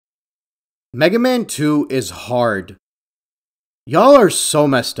Mega Man 2 is hard. Y'all are so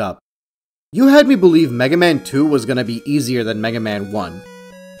messed up. You had me believe Mega Man 2 was gonna be easier than Mega Man 1.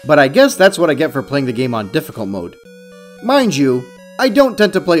 But I guess that's what I get for playing the game on difficult mode. Mind you, I don't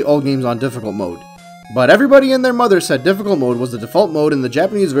tend to play old games on difficult mode. But everybody and their mother said difficult mode was the default mode in the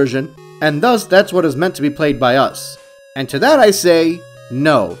Japanese version, and thus that's what is meant to be played by us. And to that I say,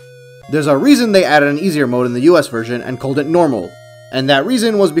 no. There's a reason they added an easier mode in the US version and called it normal. And that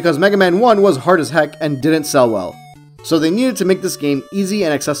reason was because Mega Man 1 was hard as heck and didn't sell well. So they needed to make this game easy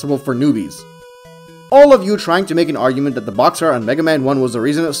and accessible for newbies. All of you trying to make an argument that the box art on Mega Man 1 was the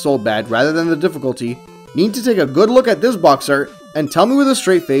reason it sold bad rather than the difficulty, need to take a good look at this box art and tell me with a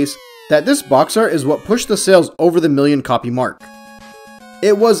straight face that this box art is what pushed the sales over the million copy mark.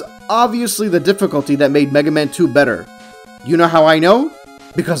 It was obviously the difficulty that made Mega Man 2 better. You know how I know?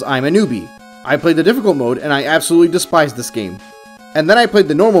 Because I'm a newbie. I played the difficult mode and I absolutely despised this game. And then I played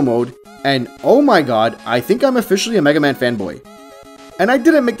the normal mode, and oh my god, I think I'm officially a Mega Man fanboy. And I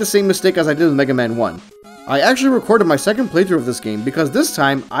didn't make the same mistake as I did with Mega Man 1. I actually recorded my second playthrough of this game because this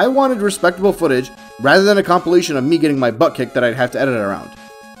time I wanted respectable footage rather than a compilation of me getting my butt kicked that I'd have to edit around.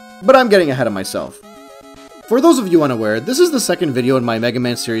 But I'm getting ahead of myself. For those of you unaware, this is the second video in my Mega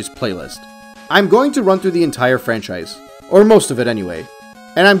Man series playlist. I'm going to run through the entire franchise, or most of it anyway,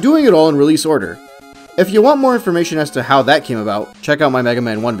 and I'm doing it all in release order. If you want more information as to how that came about, check out my Mega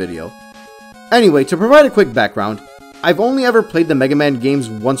Man 1 video. Anyway, to provide a quick background, I've only ever played the Mega Man games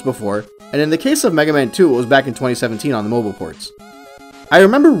once before, and in the case of Mega Man 2, it was back in 2017 on the mobile ports. I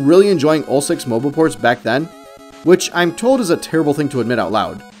remember really enjoying all 6 mobile ports back then, which I'm told is a terrible thing to admit out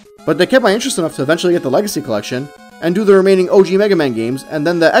loud, but they kept my interest enough to eventually get the Legacy Collection, and do the remaining OG Mega Man games, and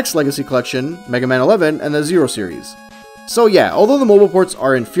then the X Legacy Collection, Mega Man 11, and the Zero series. So yeah, although the mobile ports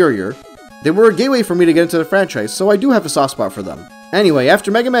are inferior, they were a gateway for me to get into the franchise, so I do have a soft spot for them. Anyway,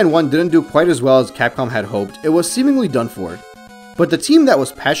 after Mega Man 1 didn't do quite as well as Capcom had hoped, it was seemingly done for. But the team that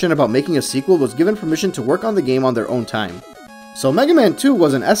was passionate about making a sequel was given permission to work on the game on their own time. So Mega Man 2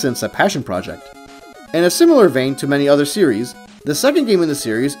 was in essence a passion project. In a similar vein to many other series, the second game in the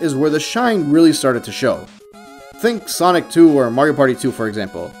series is where the shine really started to show. Think Sonic 2 or Mario Party 2 for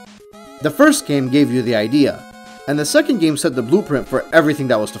example. The first game gave you the idea, and the second game set the blueprint for everything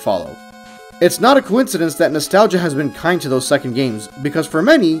that was to follow. It's not a coincidence that nostalgia has been kind to those second games, because for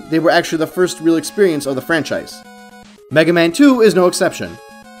many, they were actually the first real experience of the franchise. Mega Man 2 is no exception.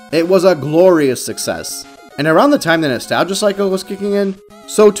 It was a glorious success, and around the time the nostalgia cycle was kicking in,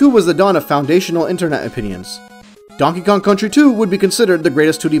 so too was the dawn of foundational internet opinions. Donkey Kong Country 2 would be considered the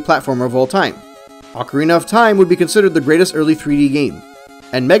greatest 2D platformer of all time. Ocarina of Time would be considered the greatest early 3D game.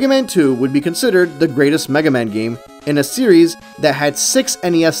 And Mega Man 2 would be considered the greatest Mega Man game in a series that had 6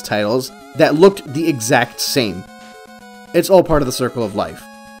 NES titles that looked the exact same. It's all part of the circle of life.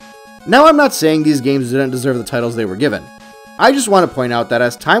 Now I'm not saying these games didn't deserve the titles they were given. I just want to point out that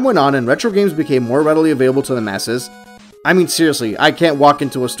as time went on and retro games became more readily available to the masses, I mean seriously, I can't walk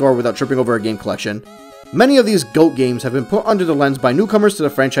into a store without tripping over a game collection, many of these GOAT games have been put under the lens by newcomers to the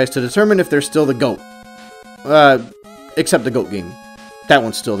franchise to determine if they're still the GOAT. Except the GOAT game. That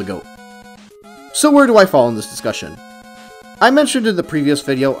one's still the GOAT. So where do I fall in this discussion? I mentioned in the previous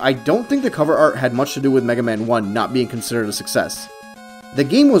video, I don't think the cover art had much to do with Mega Man 1 not being considered a success. The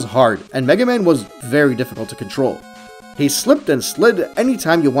game was hard, and Mega Man was very difficult to control. He slipped and slid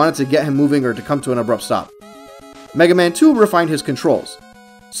anytime you wanted to get him moving or to come to an abrupt stop. Mega Man 2 refined his controls.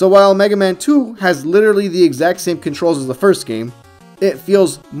 So while Mega Man 2 has literally the exact same controls as the first game, it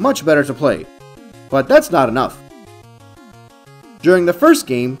feels much better to play. But that's not enough. During the first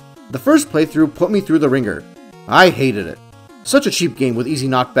game, the first playthrough put me through the ringer. I hated it. Such a cheap game with easy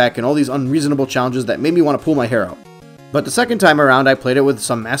knockback and all these unreasonable challenges that made me want to pull my hair out. But the second time around I played it with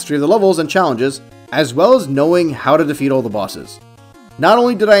some mastery of the levels and challenges, as well as knowing how to defeat all the bosses. Not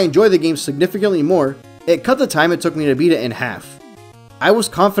only did I enjoy the game significantly more, it cut the time it took me to beat it in half. I was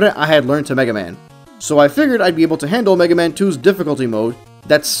confident I had learned to Mega Man, so I figured I'd be able to handle Mega Man 2's difficulty mode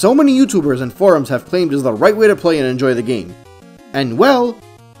that so many YouTubers and forums have claimed is the right way to play and enjoy the game. And well,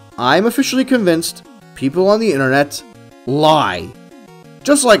 I'm officially convinced people on the internet lie.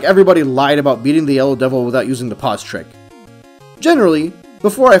 Just like everybody lied about beating the Yellow Devil without using the pause trick. Generally,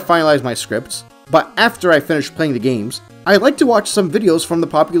 before I finalize my scripts, but after I finish playing the games, I like to watch some videos from the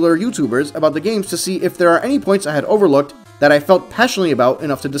popular YouTubers about the games to see if there are any points I had overlooked that I felt passionately about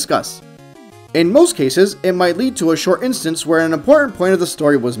enough to discuss. In most cases, it might lead to a short instance where an important point of the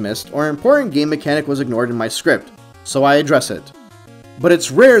story was missed or an important game mechanic was ignored in my script, so I address it. But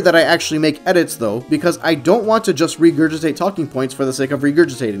it's rare that I actually make edits though, because I don't want to just regurgitate talking points for the sake of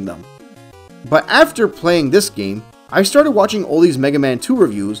regurgitating them. But after playing this game, I started watching all these Mega Man 2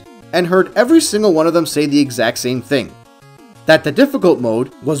 reviews, and heard every single one of them say the exact same thing. That the difficult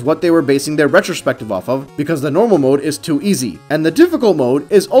mode was what they were basing their retrospective off of because the normal mode is too easy, and the difficult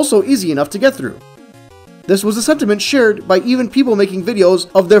mode is also easy enough to get through. This was a sentiment shared by even people making videos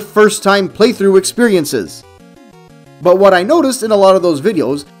of their first time playthrough experiences. But what I noticed in a lot of those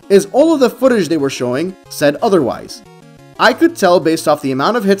videos is all of the footage they were showing said otherwise. I could tell based off the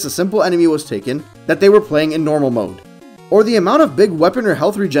amount of hits a simple enemy was taken that they were playing in normal mode, or the amount of big weapon or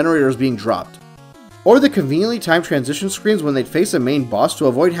health regenerators being dropped, or the conveniently timed transition screens when they'd face a main boss to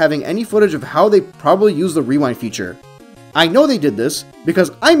avoid having any footage of how they probably use the rewind feature. I know they did this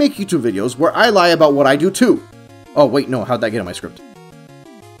because I make YouTube videos where I lie about what I do too. Oh wait, no, how'd that get in my script?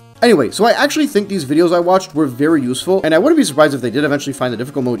 Anyway, so I actually think these videos I watched were very useful, and I wouldn't be surprised if they did eventually find the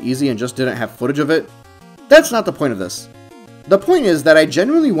difficult mode easy and just didn't have footage of it. That's not the point of this. The point is that I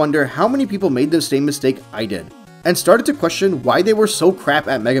genuinely wonder how many people made the same mistake I did, and started to question why they were so crap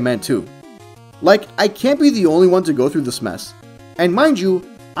at Mega Man 2. Like, I can't be the only one to go through this mess. And mind you,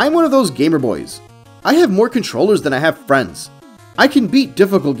 I'm one of those gamer boys. I have more controllers than I have friends. I can beat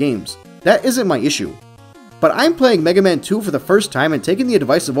difficult games. That isn't my issue. But I'm playing Mega Man 2 for the first time and taking the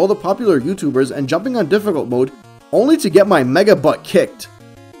advice of all the popular YouTubers and jumping on difficult mode only to get my mega butt kicked.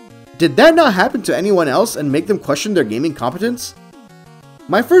 Did that not happen to anyone else and make them question their gaming competence?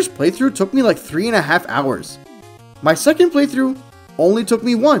 My first playthrough took me like 3.5 hours. My second playthrough only took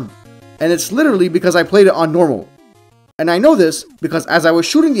me 1, and it's literally because I played it on normal. And I know this because as I was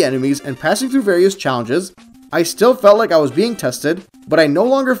shooting the enemies and passing through various challenges, I still felt like I was being tested, but I no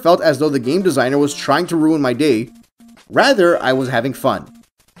longer felt as though the game designer was trying to ruin my day. Rather, I was having fun.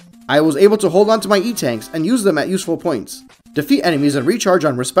 I was able to hold on to my E-tanks and use them at useful points, defeat enemies and recharge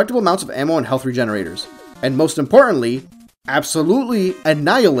on respectable amounts of ammo and health regenerators, and most importantly, absolutely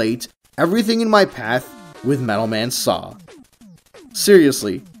annihilate everything in my path with Metal Man's saw.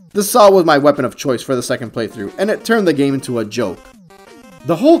 Seriously, the saw was my weapon of choice for the second playthrough, and it turned the game into a joke.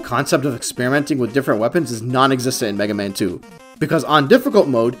 The whole concept of experimenting with different weapons is non-existent in Mega Man 2, because on difficult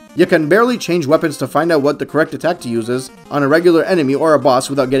mode, you can barely change weapons to find out what the correct attack to use is on a regular enemy or a boss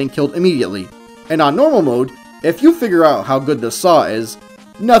without getting killed immediately. And on normal mode, if you figure out how good the saw is,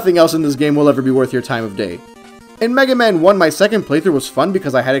 nothing else in this game will ever be worth your time of day. In Mega Man 1, my second playthrough was fun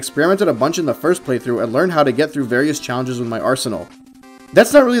because I had experimented a bunch in the first playthrough and learned how to get through various challenges with my arsenal.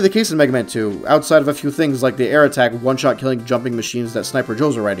 That's not really the case in Mega Man 2, outside of a few things like the air attack one-shot killing jumping machines that Sniper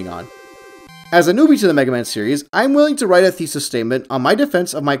Joe's are riding on. As a newbie to the Mega Man series, I'm willing to write a thesis statement on my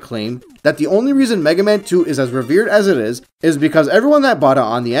defense of my claim that the only reason Mega Man 2 is as revered as it is because everyone that bought it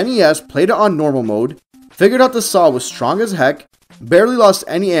on the NES played it on normal mode, figured out the saw was strong as heck, barely lost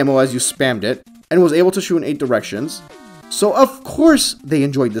any ammo as you spammed it, and was able to shoot in 8 directions. So of course they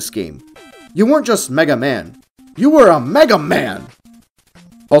enjoyed this game. You weren't just Mega Man, you were a Mega Man!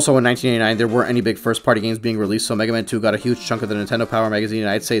 Also in 1989, there weren't any big first-party games being released, so Mega Man 2 got a huge chunk of the Nintendo Power magazine, and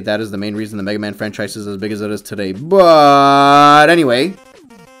I'd say that is the main reason the Mega Man franchise is as big as it is today. But anyway,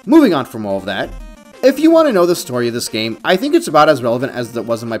 moving on from all of that, if you want to know the story of this game, I think it's about as relevant as it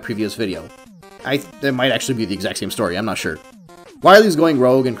was in my previous video. It might actually be the exact same story, I'm not sure. Wily's going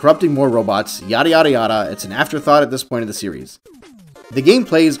rogue and corrupting more robots, yada yada yada, it's an afterthought at this point of the series. The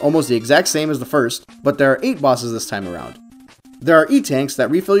gameplay is almost the exact same as the first, but there are 8 bosses this time around. There are E-tanks that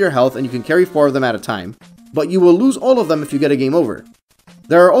refill your health and you can carry 4 of them at a time, but you will lose all of them if you get a game over.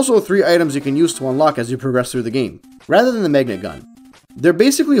 There are also 3 items you can use to unlock as you progress through the game, rather than the magnet gun. They're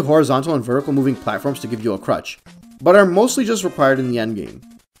basically horizontal and vertical moving platforms to give you a crutch, but are mostly just required in the endgame.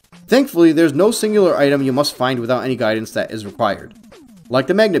 Thankfully, there's no singular item you must find without any guidance that is required, like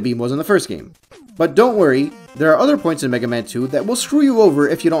the magnet beam was in the first game. But don't worry, there are other points in Mega Man 2 that will screw you over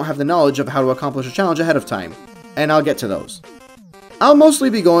if you don't have the knowledge of how to accomplish a challenge ahead of time, and I'll get to those. I'll mostly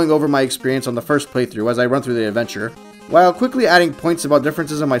be going over my experience on the first playthrough as I run through the adventure, while quickly adding points about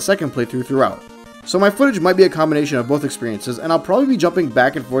differences in my second playthrough throughout. So my footage might be a combination of both experiences, and I'll probably be jumping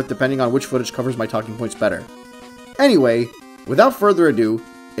back and forth depending on which footage covers my talking points better. Anyway, without further ado,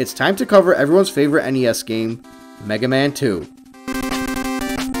 it's time to cover everyone's favorite NES game, Mega Man 2.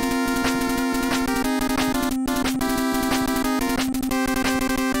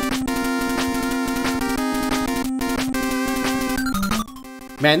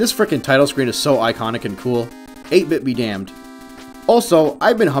 Man, this frickin' title screen is so iconic and cool. 8-bit be damned. Also,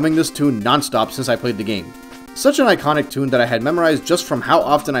 I've been humming this tune non-stop since I played the game. Such an iconic tune that I had memorized just from how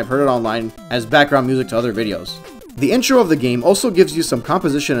often I've heard it online as background music to other videos. The intro of the game also gives you some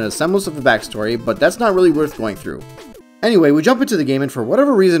composition and a semblance of a backstory, but that's not really worth going through. Anyway, we jump into the game and for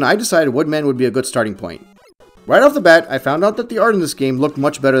whatever reason I decided Woodman would be a good starting point. Right off the bat, I found out that the art in this game looked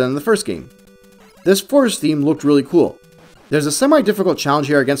much better than the first game. This forest theme looked really cool. There's a semi-difficult challenge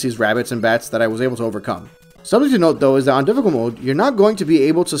here against these rabbits and bats that I was able to overcome. Something to note though is that on difficult mode, you're not going to be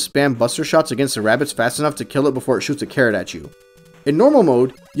able to spam buster shots against the rabbits fast enough to kill it before it shoots a carrot at you. In normal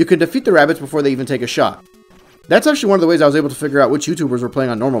mode, you can defeat the rabbits before they even take a shot. That's actually one of the ways I was able to figure out which YouTubers were playing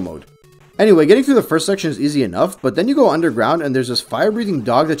on normal mode. Anyway, getting through the first section is easy enough, but then you go underground and there's this fire-breathing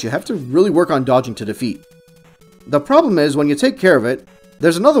dog that you have to really work on dodging to defeat. The problem is, when you take care of it,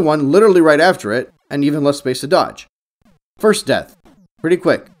 there's another one literally right after it, and even less space to dodge. First death. Pretty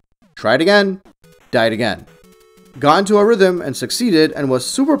quick. Tried again. Died again. Got into a rhythm and succeeded and was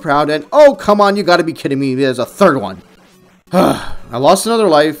super proud and oh come on, you gotta be kidding me, there's a third one. I lost another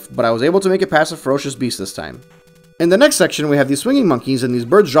life, but I was able to make it past a ferocious beast this time. In the next section we have these swinging monkeys and these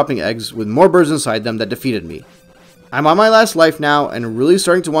birds dropping eggs with more birds inside them that defeated me. I'm on my last life now and really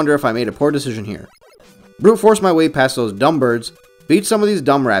starting to wonder if I made a poor decision here. Brute force my way past those dumb birds, beat some of these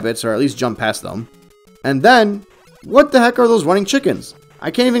dumb rabbits or at least jump past them. And then, what the heck are those running chickens?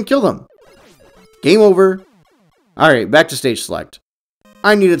 I can't even kill them. Game over. Alright, back to stage select.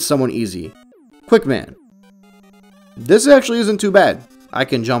 I needed someone easy. Quick Man. This actually isn't too bad. I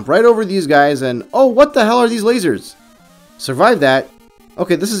can jump right over these guys and oh, what the hell are these lasers? Survive that.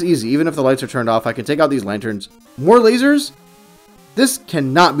 Okay, this is easy. Even if the lights are turned off, I can take out these lanterns. More lasers? This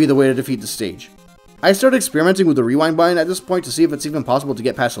cannot be the way to defeat the stage. I started experimenting with the rewind button at this point to see if it's even possible to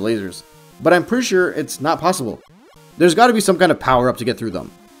get past the lasers. But I'm pretty sure it's not possible. There's got to be some kind of power up to get through them.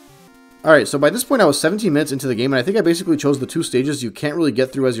 Alright, so by this point I was 17 minutes into the game and I think I basically chose the two stages you can't really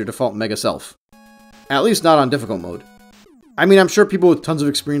get through as your default mega self. At least not on difficult mode. I mean, I'm sure people with tons of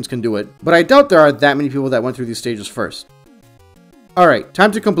experience can do it, but I doubt there are that many people that went through these stages first. Alright,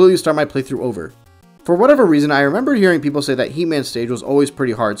 time to completely start my playthrough over. For whatever reason, I remember hearing people say that He-Man stage was always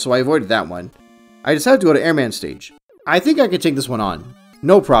pretty hard, so I avoided that one. I decided to go to Airman stage. I think I can take this one on.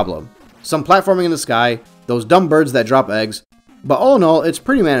 No problem. Some platforming in the sky, those dumb birds that drop eggs, but all in all, it's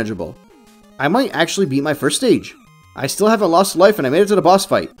pretty manageable. I might actually beat my first stage. I still haven't lost a life and I made it to the boss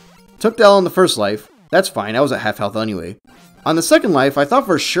fight. Took the L on the first life. That's fine, I was at half health anyway. On the second life, I thought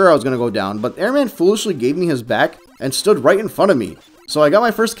for sure I was going to go down, but Airman foolishly gave me his back and stood right in front of me. So I got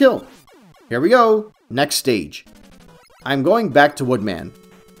my first kill. Here we go. Next stage. I'm going back to Woodman.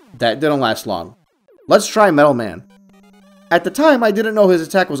 That didn't last long. Let's try Metal Man. At the time, I didn't know his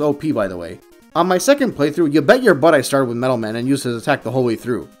attack was OP, by the way. On my second playthrough, you bet your butt I started with Metal Man and used his attack the whole way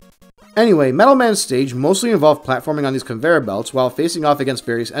through. Anyway, Metal Man's stage mostly involved platforming on these conveyor belts while facing off against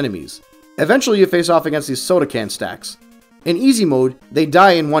various enemies. Eventually, you face off against these soda can stacks. In easy mode, they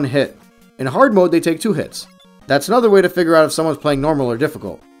die in one hit. In hard mode, they take 2 hits. That's another way to figure out if someone's playing normal or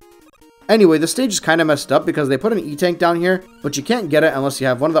difficult. Anyway, the stage is kinda messed up because they put an E-tank down here, but you can't get it unless you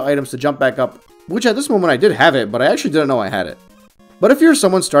have one of the items to jump back up, which at this moment I did have it, but I actually didn't know I had it. But if you're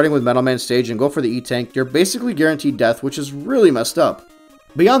someone starting with Metal Man stage and go for the E-tank, you're basically guaranteed death, which is really messed up.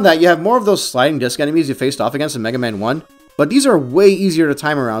 Beyond that, you have more of those sliding disc enemies you faced off against in Mega Man 1, but these are way easier to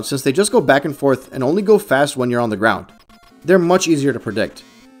time around since they just go back and forth and only go fast when you're on the ground. They're much easier to predict.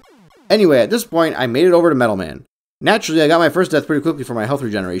 Anyway, at this point, I made it over to Metal Man. Naturally, I got my first death pretty quickly for my health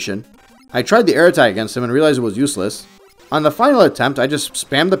regeneration. I tried the air attack against him and realized it was useless. On the final attempt, I just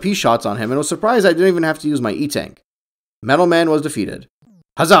spammed the P-shots on him and was surprised I didn't even have to use my E-tank. Metal Man was defeated.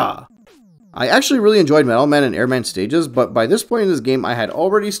 Huzzah! I actually really enjoyed Metal Man and Airman stages, but by this point in this game, I had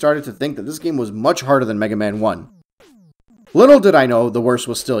already started to think that this game was much harder than Mega Man 1. Little did I know, the worst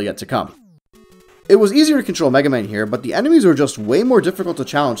was still yet to come. It was easier to control Mega Man here, but the enemies were just way more difficult to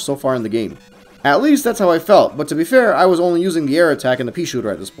challenge so far in the game. At least that's how I felt, but to be fair, I was only using the air attack and the P-shooter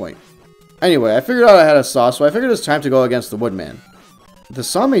at this point. Anyway, I figured out I had a saw, so I figured it's time to go against the Woodman. The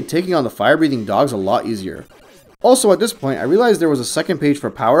saw made taking on the fire-breathing dogs a lot easier. Also, at this point, I realized there was a second page for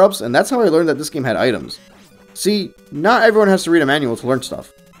power-ups, and that's how I learned that this game had items. See, not everyone has to read a manual to learn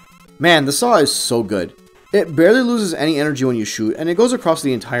stuff. Man, the saw is so good. It barely loses any energy when you shoot, and it goes across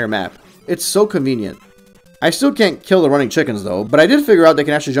the entire map. It's so convenient. I still can't kill the running chickens though, but I did figure out they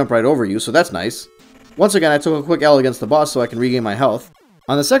can actually jump right over you, so that's nice. Once again, I took a quick L against the boss so I can regain my health.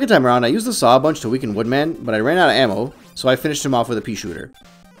 On the second time around, I used the saw a bunch to weaken Woodman, but I ran out of ammo, so I finished him off with a P-shooter.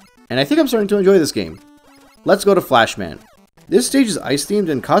 And I think I'm starting to enjoy this game. Let's go to Flashman. This stage is ice-themed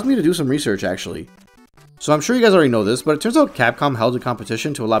and caused me to do some research actually. So I'm sure you guys already know this, but it turns out Capcom held a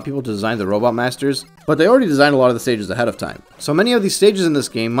competition to allow people to design the Robot Masters, but they already designed a lot of the stages ahead of time. So many of these stages in this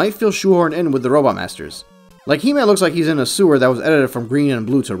game might feel shoehorned in with the Robot Masters. Like He-Man looks like he's in a sewer that was edited from green and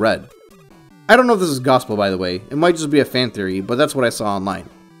blue to red. I don't know if this is gospel by the way, it might just be a fan theory, but that's what I saw online.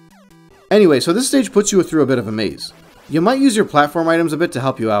 Anyway, so this stage puts you through a bit of a maze. You might use your platform items a bit to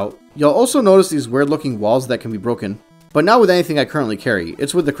help you out. You'll also notice these weird looking walls that can be broken, but not with anything I currently carry,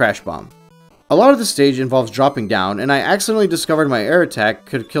 it's with the Crash Bomb. A lot of the stage involves dropping down, and I accidentally discovered my air attack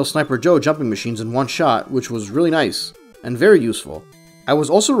could kill Sniper Joe jumping machines in one shot, which was really nice, and very useful. I was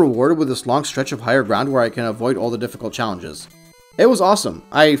also rewarded with this long stretch of higher ground where I can avoid all the difficult challenges. It was awesome.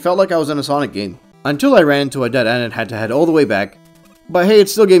 I felt like I was in a Sonic game, until I ran into a dead end and had to head all the way back, but hey, it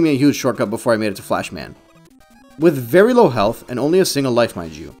still gave me a huge shortcut before I made it to Flashman. With very low health, and only a single life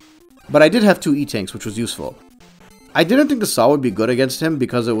mind you. But I did have 2 E-Tanks, which was useful. I didn't think the saw would be good against him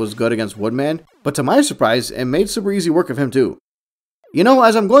because it was good against Woodman, but to my surprise, it made super easy work of him too. You know,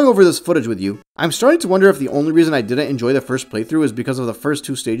 as I'm going over this footage with you, I'm starting to wonder if the only reason I didn't enjoy the first playthrough is because of the first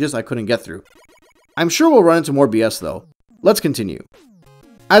 2 stages I couldn't get through. I'm sure we'll run into more BS though. Let's continue.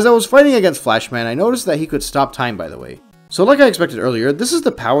 As I was fighting against Flashman, I noticed that he could stop time, by the way. So like I expected earlier, this is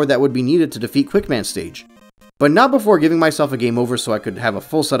the power that would be needed to defeat Quickman stage. But not before giving myself a game over so I could have a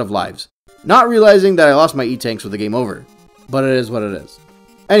full set of lives. Not realizing that I lost my E-Tanks with the game over. But it is what it is.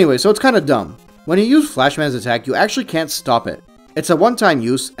 Anyway, so it's kinda dumb. When you use Flashman's attack, you actually can't stop it. It's a one-time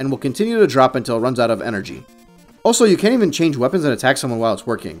use, and will continue to drop until it runs out of energy. Also, you can't even change weapons and attack someone while it's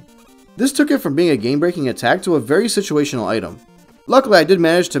working. This took it from being a game-breaking attack to a very situational item. Luckily, I did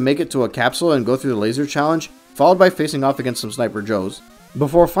manage to make it to a capsule and go through the laser challenge, followed by facing off against some Sniper Joes,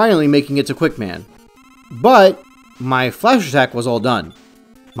 before finally making it to Quickman. But my flash attack was all done.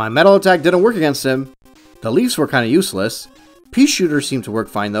 My metal attack didn't work against him. The leaves were kinda useless. Pea shooter seemed to work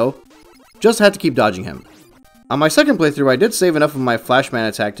fine though. Just had to keep dodging him. On my second playthrough, I did save enough of my Flashman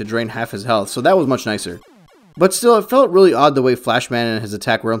attack to drain half his health, so that was much nicer. But still, it felt really odd the way Flashman and his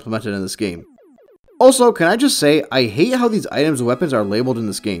attack were implemented in this game. Also, can I just say, I hate how these items and weapons are labeled in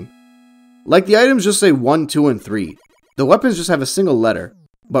this game. Like the items just say 1, 2, and 3. The weapons just have a single letter.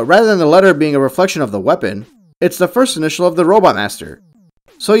 But rather than the letter being a reflection of the weapon, it's the first initial of the Robot Master.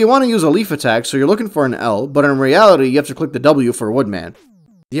 So you want to use a leaf attack, so you're looking for an L, but in reality you have to click the W for Woodman.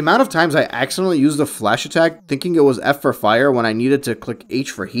 The amount of times I accidentally used the flash attack thinking it was F for fire when I needed to click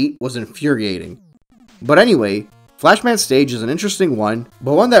H for heat was infuriating. But anyway, Flashman stage is an interesting one,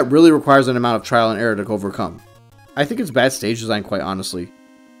 but one that really requires an amount of trial and error to overcome. I think it's bad stage design, quite honestly.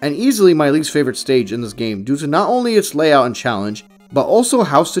 And easily my least favorite stage in this game due to not only its layout and challenge, but also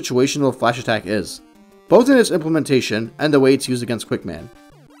how situational the flash attack is, both in its implementation and the way it's used against Quickman.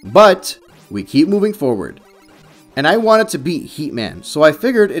 But we keep moving forward. And I wanted to beat Heatman, so I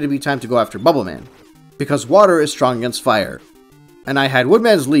figured it'd be time to go after Bubbleman, because water is strong against fire. And I had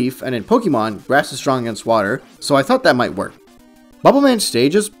Woodman's leaf, and in Pokemon, grass is strong against water, so I thought that might work. Bubbleman's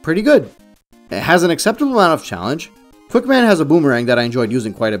stage is pretty good. It has an acceptable amount of challenge. Quickman has a boomerang that I enjoyed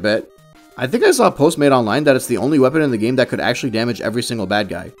using quite a bit. I think I saw a post made online that it's the only weapon in the game that could actually damage every single bad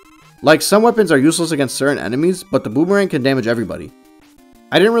guy. Like, some weapons are useless against certain enemies, but the boomerang can damage everybody.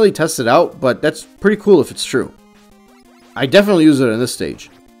 I didn't really test it out, but that's pretty cool if it's true. I definitely use it in this stage.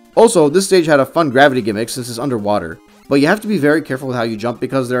 Also, this stage had a fun gravity gimmick since it's underwater, but you have to be very careful with how you jump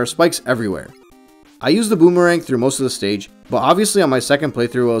because there are spikes everywhere. I used the boomerang through most of the stage, but obviously on my second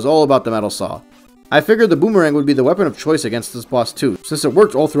playthrough it was all about the metal saw. I figured the boomerang would be the weapon of choice against this boss too, since it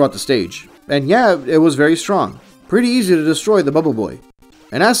worked all throughout the stage. And yeah, it was very strong. Pretty easy to destroy the Bubble Boy.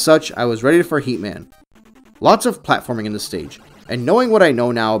 And as such, I was ready for Heatman. Lots of platforming in this stage. And knowing what I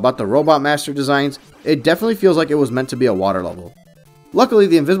know now about the Robot Master designs, it definitely feels like it was meant to be a water level. Luckily,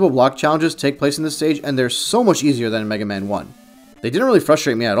 the invisible block challenges take place in this stage and they're so much easier than in Mega Man 1. They didn't really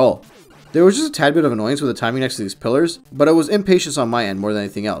frustrate me at all. There was just a tad bit of annoyance with the timing next to these pillars, but it was impatience on my end more than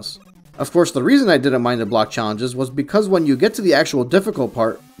anything else. Of course, the reason I didn't mind the block challenges was because when you get to the actual difficult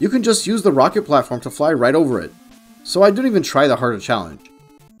part, you can just use the rocket platform to fly right over it. So I didn't even try the harder challenge.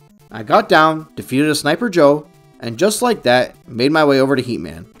 I got down, defeated a Sniper Joe, and just like that, made my way over to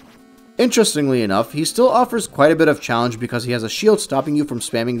Heatman. Interestingly enough, he still offers quite a bit of challenge because he has a shield stopping you from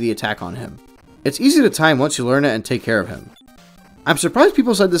spamming the attack on him. It's easy to time once you learn it and take care of him. I'm surprised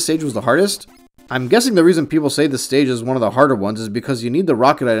people said this stage was the hardest. I'm guessing the reason people say this stage is one of the harder ones is because you need the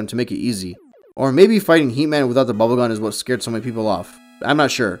rocket item to make it easy. Or maybe fighting Heatman without the bubble gun is what scared so many people off. I'm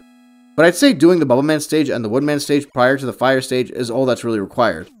not sure. But I'd say doing the Bubbleman stage and the Woodman stage prior to the Fire stage is all that's really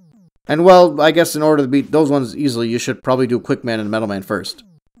required. And well, I guess in order to beat those ones easily, you should probably do Quickman and Metalman first.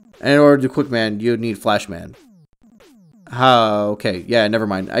 And in order to do Quickman, you'd need Flashman. Okay, yeah, never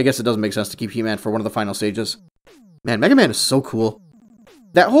mind. I guess it doesn't make sense to keep He-Man for one of the final stages. Man, Mega Man is so cool.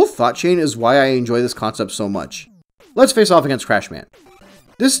 That whole thought chain is why I enjoy this concept so much. Let's face off against Crashman.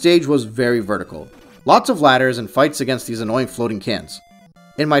 This stage was very vertical. Lots of ladders and fights against these annoying floating cans.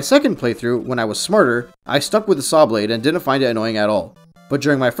 In my second playthrough, when I was smarter, I stuck with the saw blade and didn't find it annoying at all. But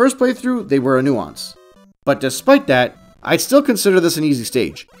during my first playthrough, they were a nuance. But despite that, I'd still consider this an easy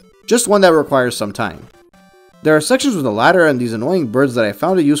stage. Just one that requires some time. There are sections with a ladder and these annoying birds that I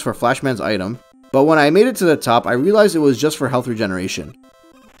found a use for Flashman's item, but when I made it to the top, I realized it was just for health regeneration.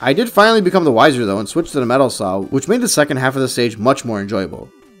 I did finally become the wiser though and switched to the metal saw, which made the second half of the stage much more enjoyable.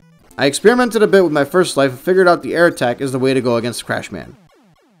 I experimented a bit with my first life and figured out the air attack is the way to go against Crashman.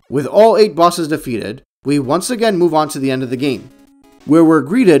 With all 8 bosses defeated, we once again move on to the end of the game, where we're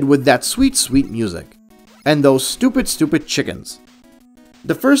greeted with that sweet music, and those stupid chickens.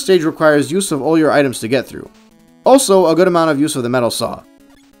 The first stage requires use of all your items to get through. Also, a good amount of use of the metal saw.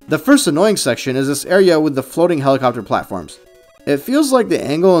 The first annoying section is this area with the floating helicopter platforms. It feels like the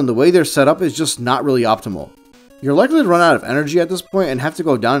angle and the way they're set up is just not really optimal. You're likely to run out of energy at this point and have to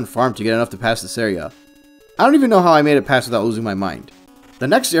go down and farm to get enough to pass this area. I don't even know how I made it past without losing my mind. The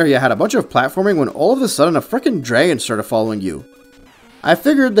next area had a bunch of platforming when all of a sudden a frickin' dragon started following you. I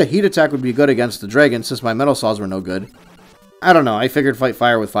figured the heat attack would be good against the dragon since my metal saws were no good. I don't know, I figured fight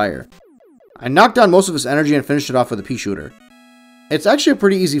fire with fire. I knocked down most of his energy and finished it off with a pea shooter. It's actually a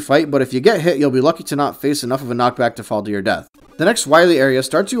pretty easy fight, but if you get hit, you'll be lucky to not face enough of a knockback to fall to your death. The next Wily area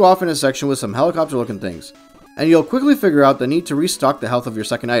starts you off in a section with some helicopter looking things, and you'll quickly figure out the need to restock the health of your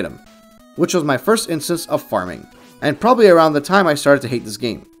second item, which was my first instance of farming, and probably around the time I started to hate this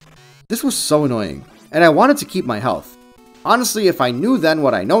game. This was so annoying, and I wanted to keep my health. Honestly, if I knew then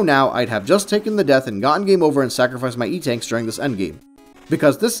what I know now, I'd have just taken the death and gotten game over and sacrificed my E-tanks during this endgame,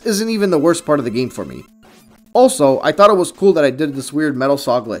 because this isn't even the worst part of the game for me. Also, I thought it was cool that I did this weird metal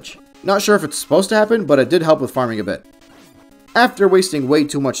saw glitch. Not sure if it's supposed to happen, but it did help with farming a bit. After wasting way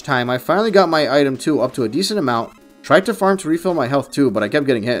too much time, I finally got my item 2 up to a decent amount, tried to farm to refill my health too, but I kept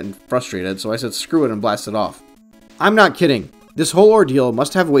getting hit and frustrated, so I said screw it and blasted off. I'm not kidding, this whole ordeal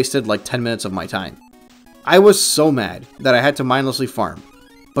must have wasted like 10 minutes of my time. I was so mad that I had to mindlessly farm,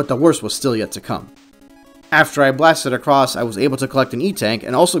 but the worst was still yet to come. After I blasted across, I was able to collect an E-tank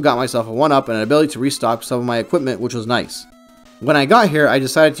and also got myself a 1-up and an ability to restock some of my equipment, which was nice. When I got here, I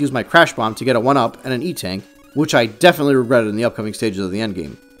decided to use my crash bomb to get a 1-up and an E-tank, which I definitely regretted in the upcoming stages of the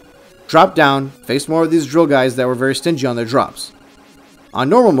endgame. Dropped down, faced more of these drill guys that were very stingy on their drops. On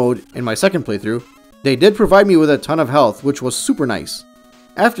normal mode, in my second playthrough, they did provide me with a ton of health, which was super nice.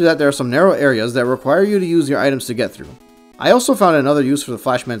 After that, there are some narrow areas that require you to use your items to get through. I also found another use for the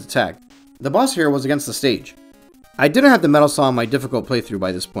Flashman's attack. The boss here was against the stage. I didn't have the metal saw on my difficult playthrough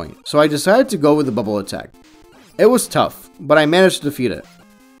by this point, so I decided to go with the bubble attack. It was tough, but I managed to defeat it.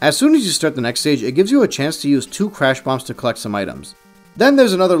 As soon as you start the next stage, it gives you a chance to use 2 crash bombs to collect some items. Then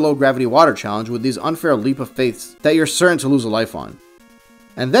there's another low gravity water challenge with these unfair leap of faiths that you're certain to lose a life on.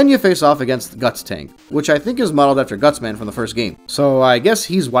 And then you face off against the Guts tank, which I think is modeled after Gutsman from the first game, so I guess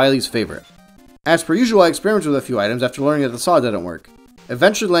he's Wily's favorite. As per usual, I experimented with a few items after learning that the saw didn't work.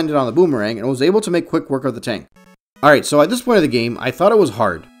 Eventually landed on the boomerang and was able to make quick work of the tank. Alright, so at this point of the game, I thought it was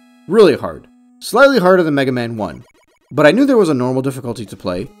hard. Really hard. Slightly harder than Mega Man 1. But I knew there was a normal difficulty to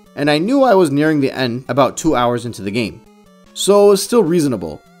play, and I knew I was nearing the end about 2 hours into the game. So it was still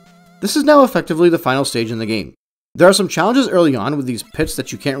reasonable. This is now effectively the final stage in the game. There are some challenges early on with these pits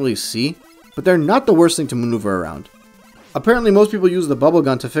that you can't really see, but they're not the worst thing to maneuver around. Apparently most people use the bubble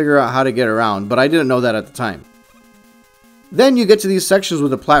gun to figure out how to get around, but I didn't know that at the time. Then you get to these sections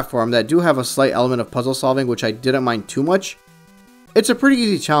with a platform that do have a slight element of puzzle solving, which I didn't mind too much. It's a pretty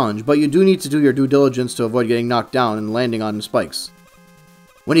easy challenge, but you do need to do your due diligence to avoid getting knocked down and landing on spikes.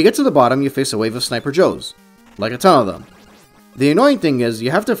 When you get to the bottom, you face a wave of Sniper Joes. Like a ton of them. The annoying thing is, you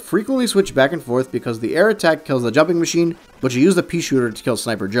have to frequently switch back and forth because the air attack kills the jumping machine, but you use the pea shooter to kill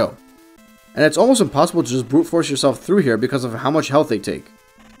Sniper Joe. And it's almost impossible to just brute force yourself through here because of how much health they take.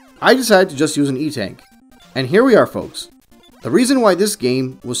 I decided to just use an E-tank. And here we are, folks. The reason why this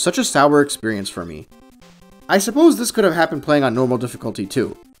game was such a sour experience for me. I suppose this could have happened playing on normal difficulty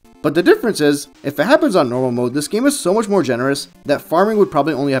too. But the difference is, if it happens on normal mode, this game is so much more generous that farming would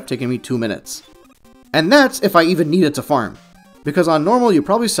probably only have taken me 2 minutes. And that's if I even needed to farm. Because on normal, you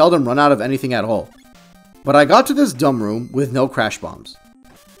probably seldom run out of anything at all. But I got to this dumb room with no crash bombs.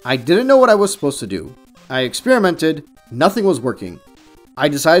 I didn't know what I was supposed to do. I experimented, nothing was working. I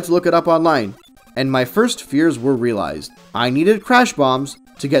decided to look it up online, and my first fears were realized. I needed crash bombs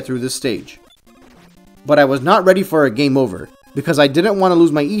to get through this stage. But I was not ready for a game over, because I didn't want to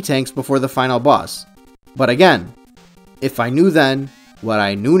lose my E-tanks before the final boss. But again, if I knew then what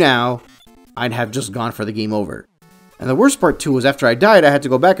I knew now, I'd have just gone for the game over. And the worst part too was after I died, I had to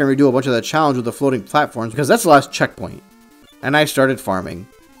go back and redo a bunch of the challenge with the floating platforms because that's the last checkpoint. And I started farming.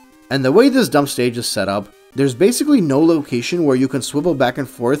 And the way this dump stage is set up, there's basically no location where you can swivel back and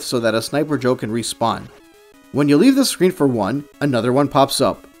forth so that a Sniper Joe can respawn. When you leave the screen for one, another one pops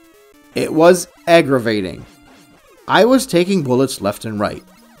up. It was aggravating. I was taking bullets left and right.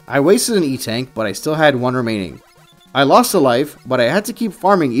 I wasted an E-tank, but I still had one remaining. I lost a life, but I had to keep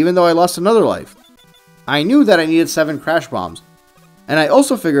farming even though I lost another life. I knew that I needed 7 crash bombs, and I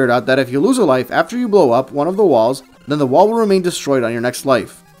also figured out that if you lose a life after you blow up one of the walls, then the wall will remain destroyed on your next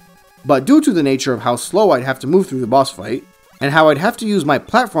life. But due to the nature of how slow I'd have to move through the boss fight, and how I'd have to use my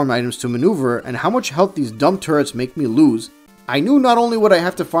platform items to maneuver, and how much health these dumb turrets make me lose, I knew not only would I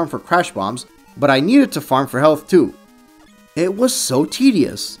have to farm for crash bombs, but I needed to farm for health too. It was so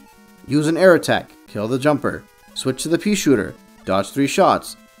tedious. Use an air attack, kill the jumper, switch to the pea shooter, dodge 3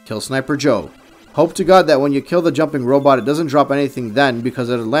 shots, kill Sniper Joe. Hope to God that when you kill the jumping robot it doesn't drop anything then, because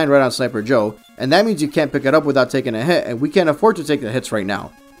it'll land right on Sniper Joe, and that means you can't pick it up without taking a hit, and we can't afford to take the hits right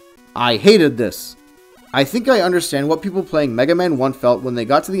now. I hated this. I think I understand what people playing Mega Man 1 felt when they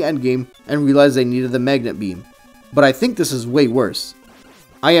got to the endgame and realized they needed the magnet beam, but I think this is way worse.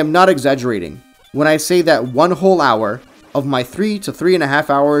 I am not exaggerating when I say that 1 whole hour of my 3 to 3.5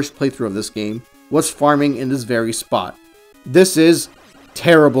 hours playthrough of this game was farming in this very spot. This is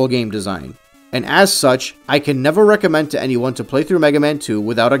terrible game design, and as such, I can never recommend to anyone to play through Mega Man 2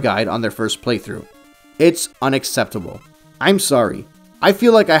 without a guide on their first playthrough. It's unacceptable. I'm sorry. I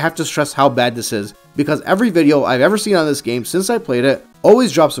feel like I have to stress how bad this is, because every video I've ever seen on this game since I played it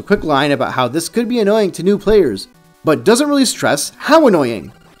always drops a quick line about how this could be annoying to new players, but doesn't really stress how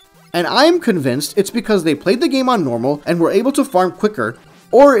annoying. And I am convinced it's because they played the game on normal and were able to farm quicker,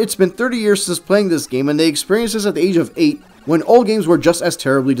 or it's been 30 years since playing this game and they experienced this at the age of 8 when old games were just as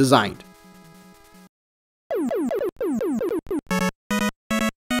terribly designed.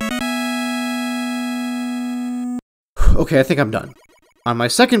 Okay, I think I'm done. On my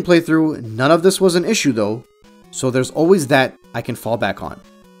second playthrough, none of this was an issue though, so there's always that I can fall back on.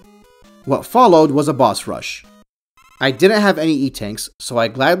 What followed was a boss rush. I didn't have any E-tanks, so I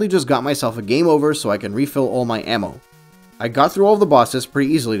gladly just got myself a game over so I can refill all my ammo. I got through all of the bosses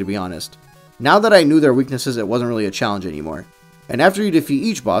pretty easily, to be honest. Now that I knew their weaknesses, it wasn't really a challenge anymore. And after you defeat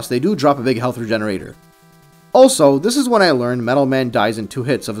each boss, they do drop a big health regenerator. Also, this is when I learned Metal Man dies in 2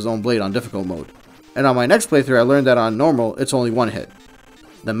 hits of his own blade on difficult mode. And on my next playthrough I learned that on normal, it's only 1 hit.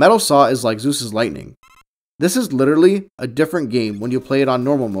 The metal saw is like Zeus's lightning. This is literally a different game when you play it on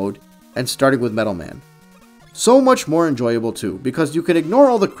normal mode and starting with Metal Man. So much more enjoyable too, because you can ignore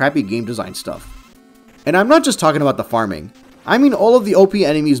all the crappy game design stuff. And I'm not just talking about the farming. I mean all of the OP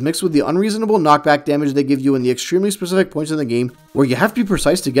enemies mixed with the unreasonable knockback damage they give you in the extremely specific points in the game where you have to be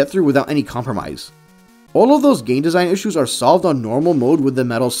precise to get through without any compromise. All of those game design issues are solved on normal mode with the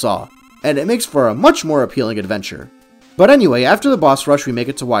metal saw, and it makes for a much more appealing adventure. But anyway, after the boss rush we make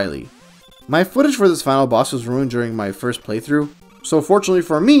it to Wily. My footage for this final boss was ruined during my first playthrough, so fortunately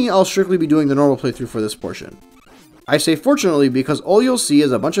for me, I'll strictly be doing the normal playthrough for this portion. I say fortunately because all you'll see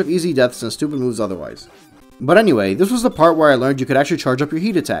is a bunch of easy deaths and stupid moves otherwise. But anyway, this was the part where I learned you could actually charge up your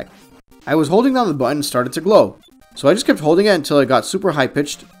heat attack. I was holding down the button and started to glow, so I just kept holding it until it got super high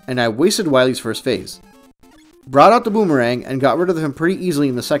pitched and I wasted Wily's first phase. Brought out the boomerang and got rid of him pretty easily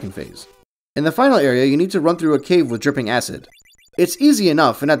in the second phase. In the final area, you need to run through a cave with dripping acid. It's easy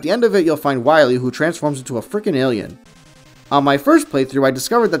enough, and at the end of it you'll find Wily, who transforms into a freaking alien. On my first playthrough, I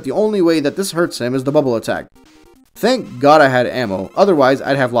discovered that the only way that this hurts him is the bubble attack. Thank God I had ammo, otherwise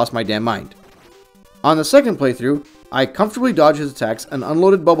I'd have lost my damn mind. On the second playthrough, I comfortably dodged his attacks and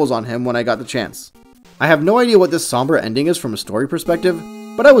unloaded bubbles on him when I got the chance. I have no idea what this somber ending is from a story perspective,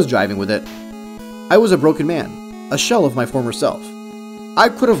 but I was jiving with it. I was a broken man, a shell of my former self. I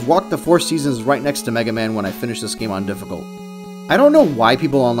could have walked the 4 seasons right next to Mega Man when I finished this game on difficult. I don't know why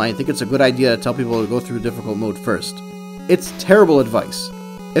people online think it's a good idea to tell people to go through difficult mode first. It's terrible advice.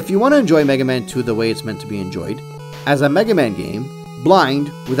 If you want to enjoy Mega Man 2 the way it's meant to be enjoyed, as a Mega Man game,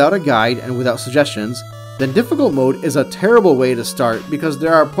 blind, without a guide, and without suggestions, then difficult mode is a terrible way to start because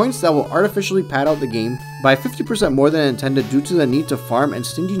there are points that will artificially pad out the game by 50% more than intended due to the need to farm and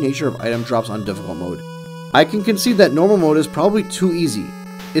stingy nature of item drops on difficult mode. I can concede that normal mode is probably too easy,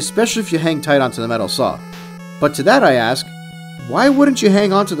 especially if you hang tight onto the metal saw. But to that I ask, why wouldn't you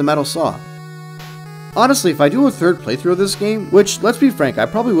hang on to the metal saw? Honestly, if I do a third playthrough of this game, which, let's be frank, I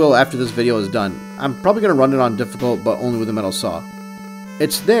probably will after this video is done, I'm probably going to run it on difficult but only with a metal saw.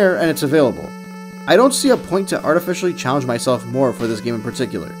 It's there and it's available. I don't see a point to artificially challenge myself more for this game in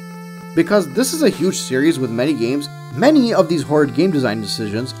particular. Because this is a huge series with many games, many of these horrid game design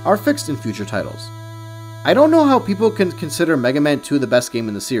decisions are fixed in future titles. I don't know how people can consider Mega Man 2 the best game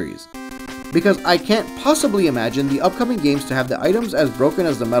in the series, because I can't possibly imagine the upcoming games to have the items as broken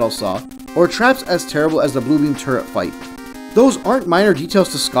as the metal saw, or traps as terrible as the blue beam turret fight. Those aren't minor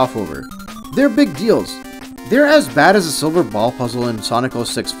details to scoff over. They're big deals. They're as bad as a silver ball puzzle in Sonic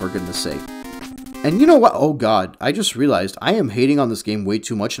 06 for goodness sake. And you know what? Oh god, I just realized I am hating on this game way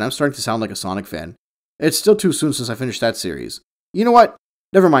too much and I'm starting to sound like a Sonic fan. It's still too soon since I finished that series. You know what?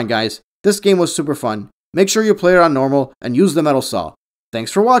 Never mind guys. This game was super fun. Make sure you play it on normal and use the metal saw.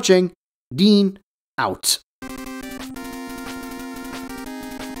 Thanks for watching. Dean, out.